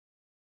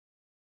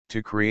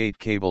To create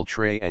cable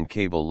tray and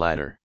cable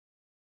ladder.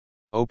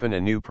 Open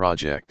a new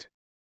project.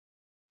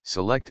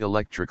 Select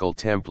electrical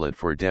template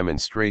for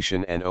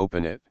demonstration and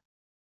open it.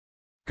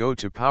 Go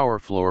to Power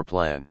Floor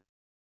Plan.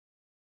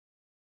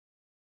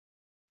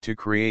 To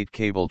create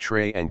cable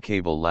tray and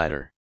cable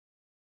ladder.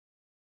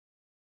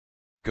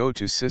 Go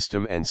to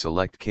System and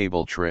select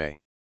cable tray.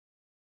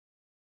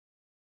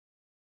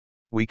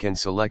 We can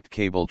select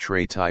cable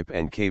tray type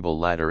and cable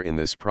ladder in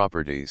this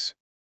properties.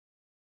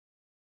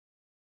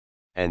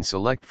 And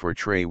select for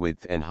tray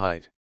width and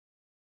height.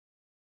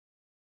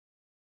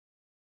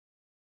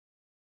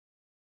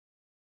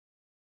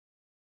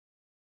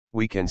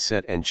 We can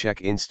set and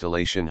check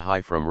installation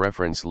height from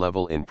reference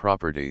level in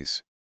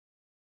properties.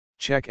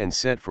 Check and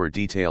set for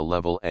detail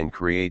level and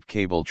create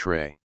cable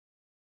tray.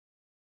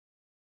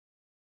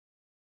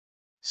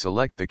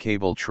 Select the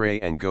cable tray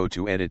and go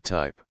to Edit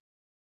Type.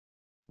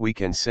 We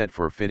can set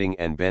for fitting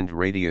and bend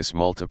radius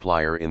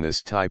multiplier in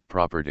this type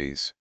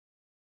properties.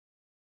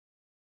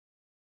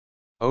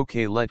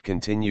 OK, let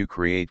continue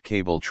create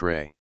cable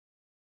tray.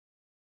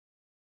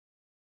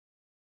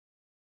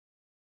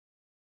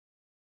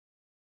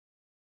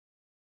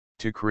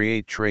 To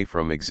create tray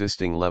from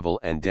existing level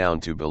and down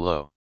to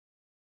below.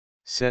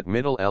 Set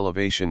middle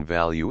elevation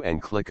value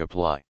and click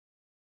Apply.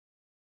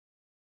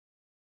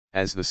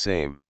 As the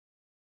same.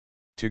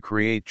 To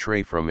create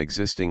tray from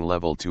existing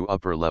level to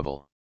upper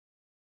level.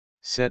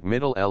 Set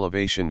middle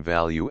elevation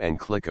value and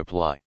click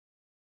Apply.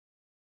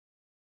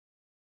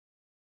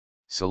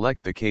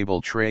 Select the cable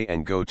tray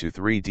and go to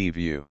 3D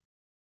view.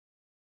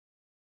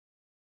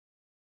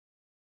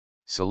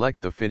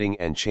 Select the fitting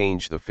and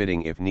change the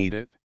fitting if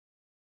needed.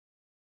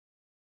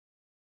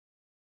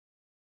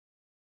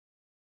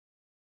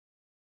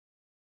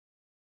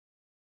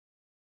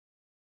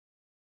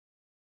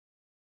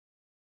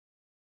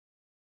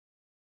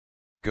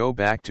 Go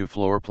back to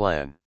floor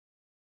plan.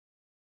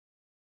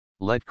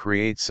 Let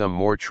create some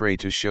more tray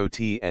to show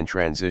T and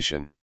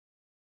transition.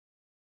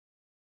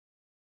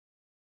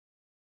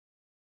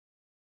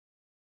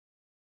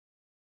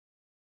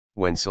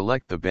 When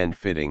select the bend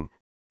fitting,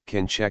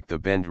 can check the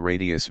bend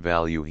radius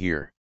value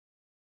here.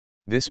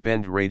 This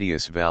bend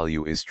radius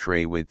value is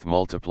tray width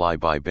multiply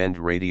by bend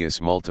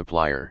radius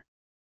multiplier.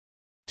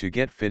 To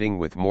get fitting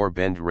with more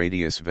bend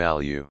radius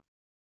value,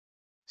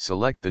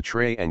 select the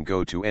tray and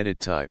go to Edit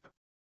Type.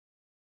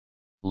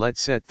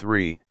 Let's set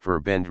 3 for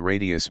bend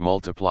radius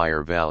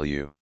multiplier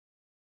value.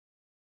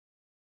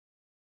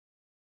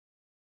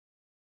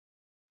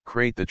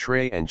 Create the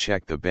tray and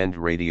check the bend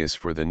radius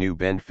for the new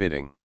bend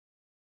fitting.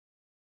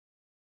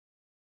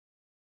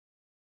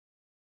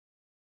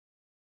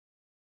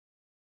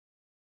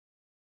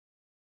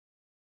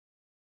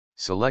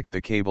 Select the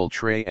cable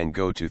tray and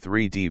go to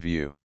 3D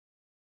view.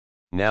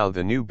 Now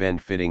the new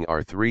bend fitting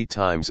are 3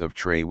 times of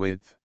tray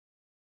width.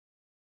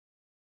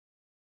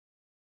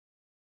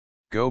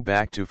 Go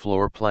back to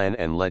floor plan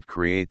and let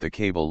create the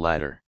cable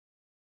ladder.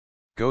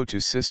 Go to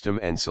System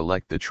and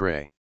select the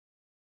tray.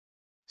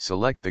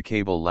 Select the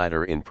cable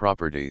ladder in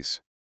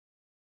Properties.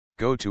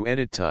 Go to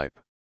Edit Type.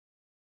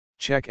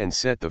 Check and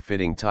set the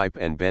fitting type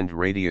and bend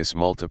radius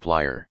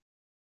multiplier.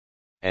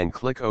 And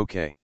click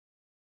OK.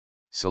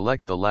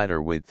 Select the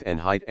ladder width and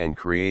height and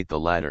create the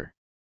ladder.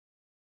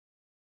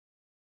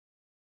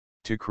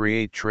 To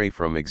create tray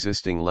from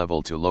existing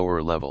level to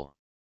lower level.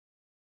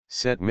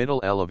 Set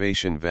middle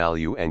elevation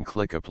value and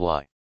click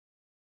Apply.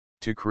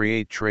 To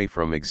create tray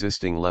from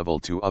existing level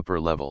to upper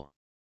level.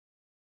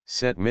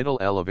 Set middle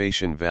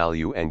elevation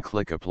value and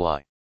click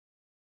Apply.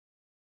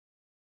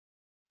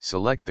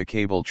 Select the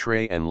cable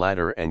tray and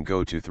ladder and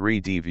go to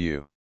 3D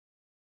view.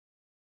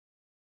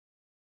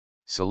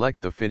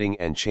 Select the fitting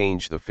and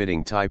change the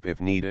fitting type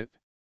if needed.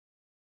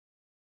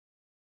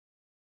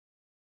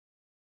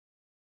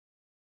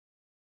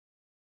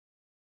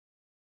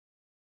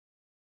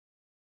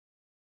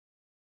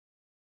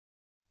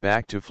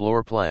 Back to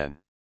floor plan.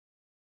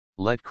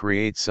 Let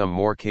create some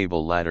more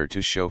cable ladder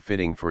to show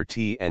fitting for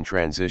T and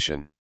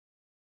transition.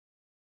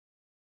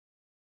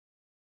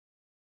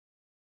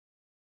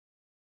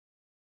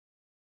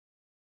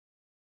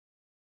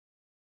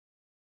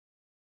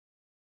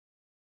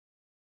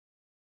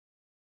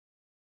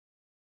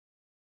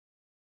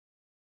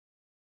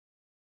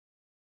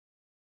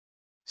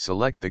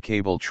 Select the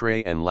cable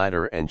tray and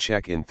ladder and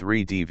check in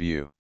 3D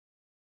view.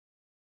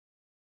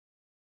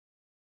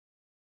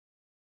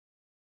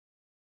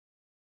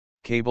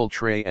 Cable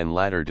tray and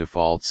ladder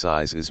default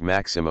size is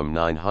maximum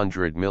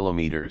 900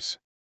 mm.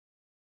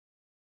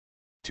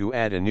 To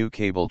add a new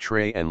cable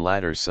tray and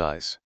ladder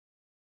size,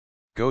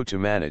 go to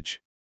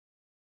Manage.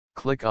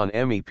 Click on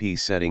MEP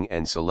setting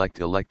and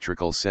select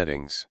Electrical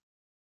Settings.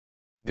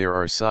 There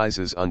are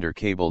sizes under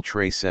cable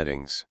tray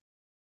settings.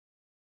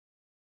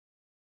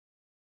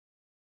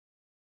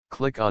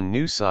 Click on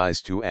New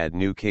Size to add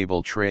new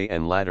cable tray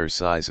and ladder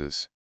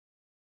sizes.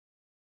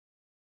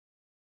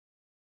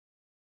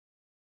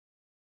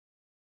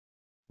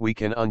 We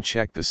can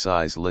uncheck the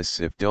size lists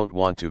if don't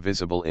want to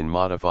visible in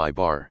Modify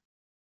bar.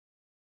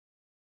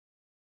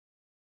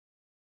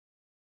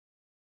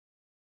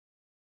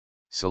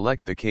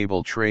 Select the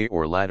cable tray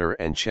or ladder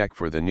and check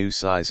for the new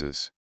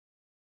sizes.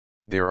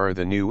 There are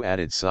the new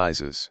added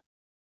sizes.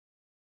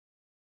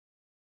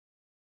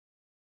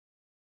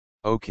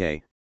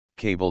 OK,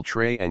 cable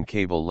tray and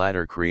cable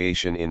ladder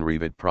creation in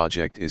Revit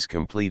project is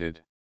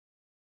completed.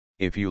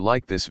 If you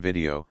like this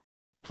video,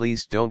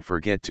 please don't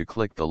forget to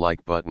click the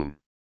like button.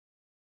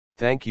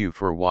 Thank you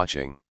for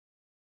watching.